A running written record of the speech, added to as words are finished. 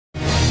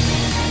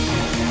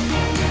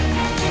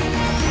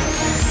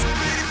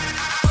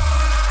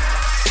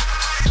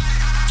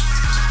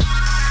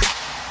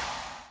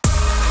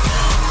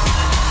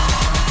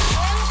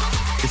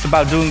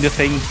about doing the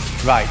things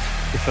right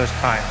the first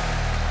time.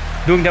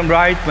 Doing them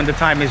right when the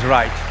time is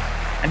right.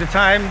 And the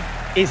time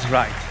is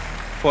right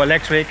for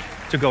electric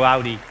to go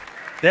Audi.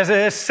 There's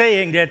a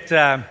saying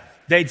that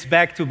dates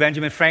back to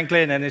Benjamin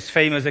Franklin and his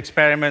famous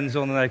experiments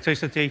on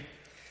electricity.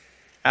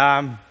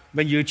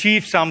 When you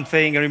achieve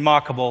something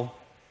remarkable,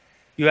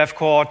 you have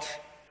caught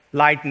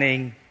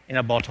lightning in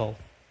a bottle.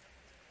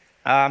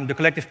 The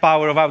collective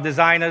power of our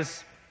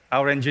designers,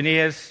 our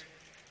engineers,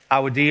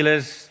 our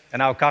dealers,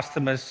 and our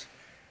customers,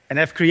 and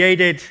have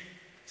created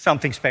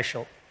something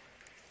special,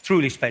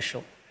 truly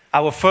special.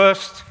 Our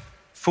first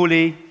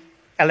fully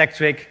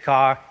electric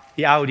car,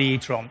 the Audi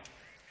e-tron.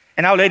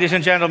 And now, ladies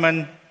and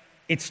gentlemen,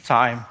 it's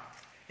time.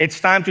 It's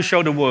time to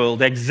show the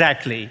world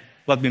exactly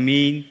what we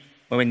mean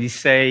when we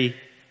say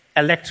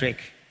electric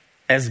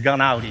has gone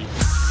Audi.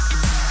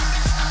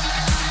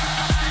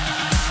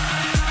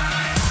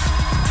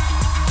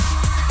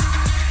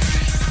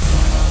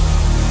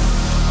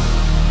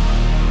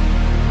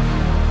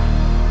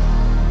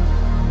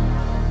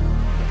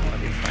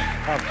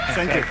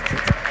 Thank you.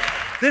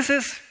 This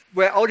is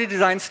where Audi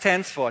design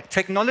stands for: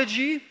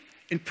 technology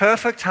in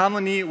perfect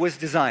harmony with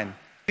design.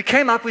 We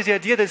came up with the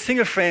idea that a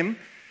single frame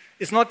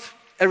is not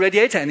a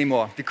radiator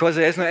anymore because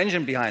there is no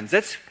engine behind.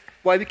 That's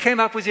why we came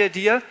up with the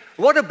idea,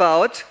 what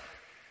about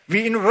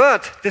we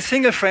invert the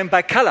single frame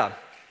by color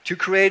to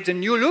create a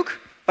new look,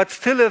 but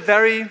still a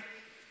very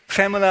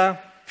familiar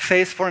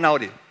face for an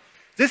Audi.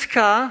 This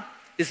car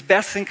is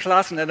best in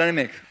class in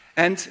aerodynamic.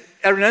 And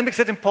aerodynamics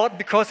is important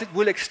because it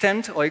will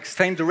extend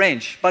the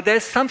range. But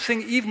there's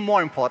something even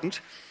more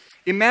important.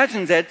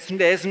 Imagine that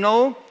there's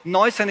no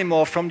noise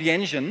anymore from the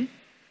engine.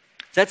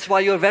 That's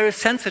why you're very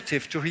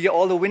sensitive to hear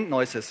all the wind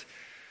noises.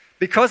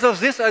 Because of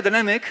this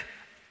aerodynamic,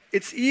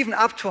 it's even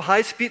up to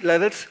high speed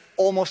levels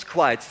almost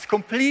quiet. It's a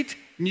complete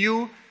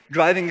new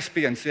driving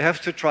experience. You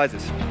have to try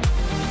this.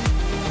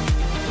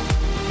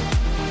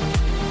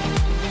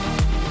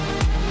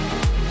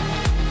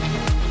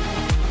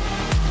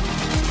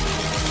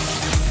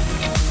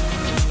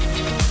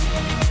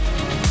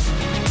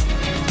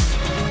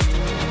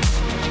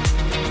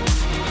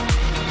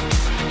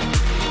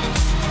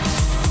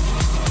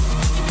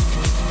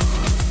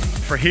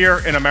 For here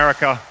in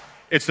America,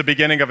 it's the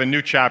beginning of a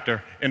new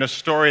chapter in a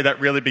story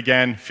that really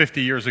began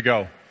 50 years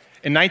ago.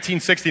 In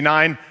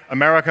 1969,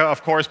 America,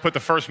 of course, put the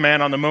first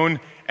man on the moon,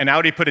 and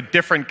Audi put a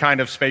different kind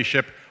of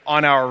spaceship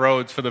on our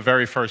roads for the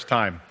very first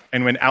time.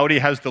 And when Audi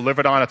has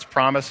delivered on its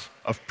promise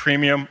of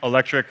premium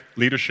electric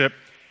leadership,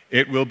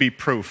 it will be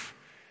proof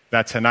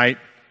that tonight,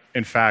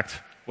 in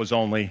fact, was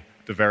only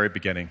the very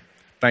beginning.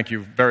 Thank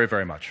you very,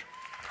 very much.